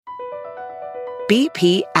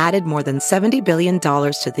BP added more than $70 billion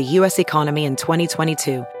to the U.S. economy in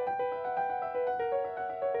 2022.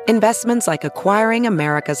 Investments like acquiring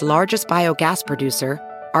America's largest biogas producer,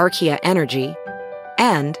 Archaea Energy,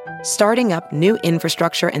 and starting up new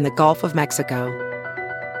infrastructure in the Gulf of Mexico.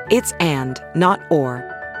 It's and, not or.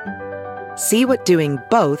 See what doing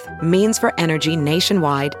both means for energy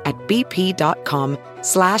nationwide at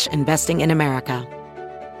bp.com/investing in America.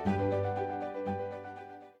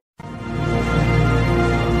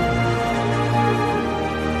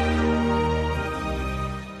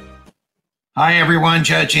 Hi, everyone.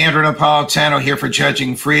 Judge Andrew Napolitano here for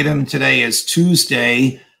Judging Freedom. Today is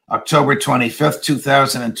Tuesday, October 25th,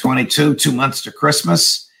 2022, 2 months to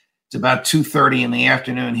Christmas. It's about 2:30 in the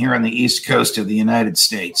afternoon here on the East Coast of the United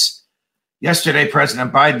States. Yesterday,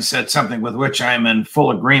 President Biden said something with which I'm in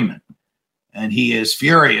full agreement, and he is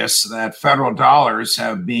furious that federal dollars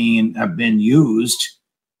have been used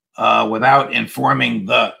without informing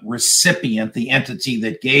the recipient, the entity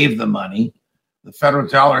that gave the money. The federal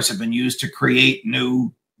dollars have been used to create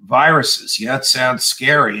new viruses. Yeah, it sounds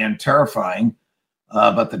scary and terrifying,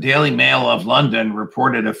 but the Daily Mail of London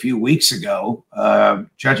reported a few weeks ago,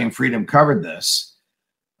 Judging Freedom covered this,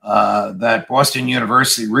 that Boston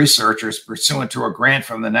University researchers, pursuant to a grant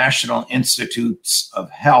from the National Institutes of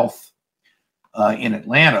Health in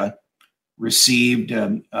Atlanta, received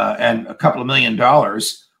and a couple of $1 million,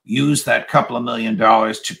 used that couple of $1 million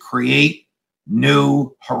to create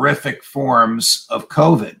new horrific forms of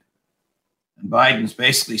COVID. And Biden's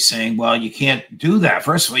basically saying, well, you can't do that.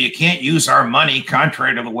 First of all, you can't use our money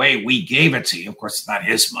contrary to the way we gave it to you. Of course, it's not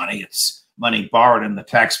his money. It's money borrowed in the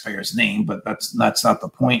taxpayer's name, but that's not the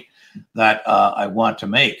point that I want to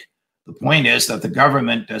make. The point is that the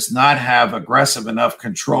government does not have aggressive enough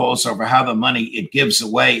controls over how the money it gives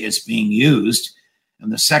away is being used.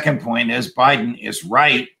 And the second point is Biden is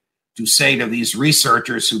right to say to these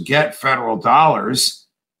researchers who get federal dollars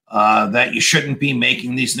that you shouldn't be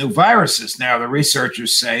making these new viruses. Now, the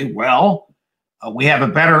researchers say, well, we have a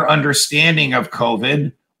better understanding of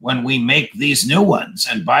COVID when we make these new ones.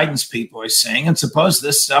 And Biden's people are saying, and suppose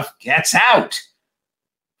this stuff gets out.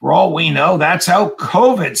 For all we know, that's how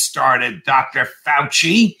COVID started, Dr.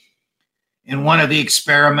 Fauci, in one of the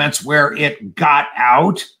experiments where it got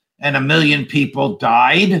out and 1 million people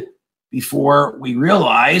died before we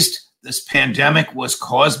realized this pandemic was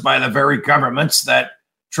caused by the very governments that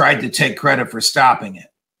tried to take credit for stopping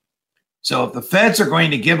it. So if the feds are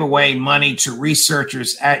going to give away money to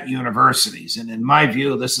researchers at universities, and in my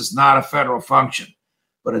view, this is not a federal function,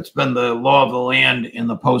 but it's been the law of the land in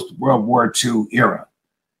the post-World War II era,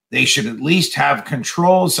 they should at least have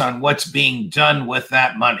controls on what's being done with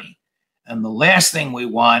that money. And the last thing we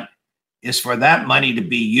want is for that money to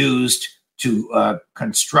be used to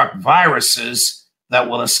construct viruses that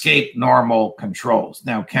will escape normal controls.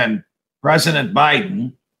 Now, can President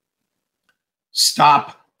Biden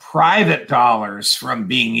stop private dollars from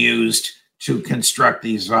being used to construct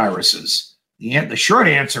these viruses? The short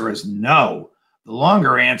answer is no. The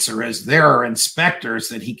longer answer is there are inspectors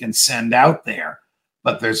that he can send out there,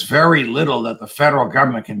 but there's very little that the federal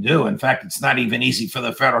government can do. In fact, it's not even easy for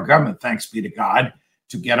the federal government, thanks be to God,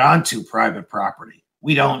 to get onto private property.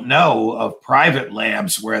 We don't know of private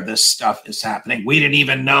labs where this stuff is happening. We didn't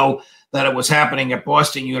even know that it was happening at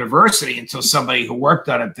Boston University until somebody who worked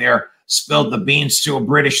on it there spilled the beans to a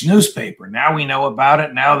British newspaper. Now we know about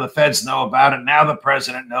it. Now the feds know about it. Now the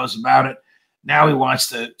president knows about it. Now he wants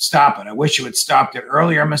to stop it. I wish you had stopped it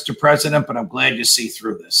earlier, Mr. President, but I'm glad you see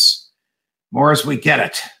through this. More as we get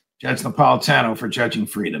it. Judge Napolitano for Judging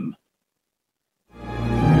Freedom.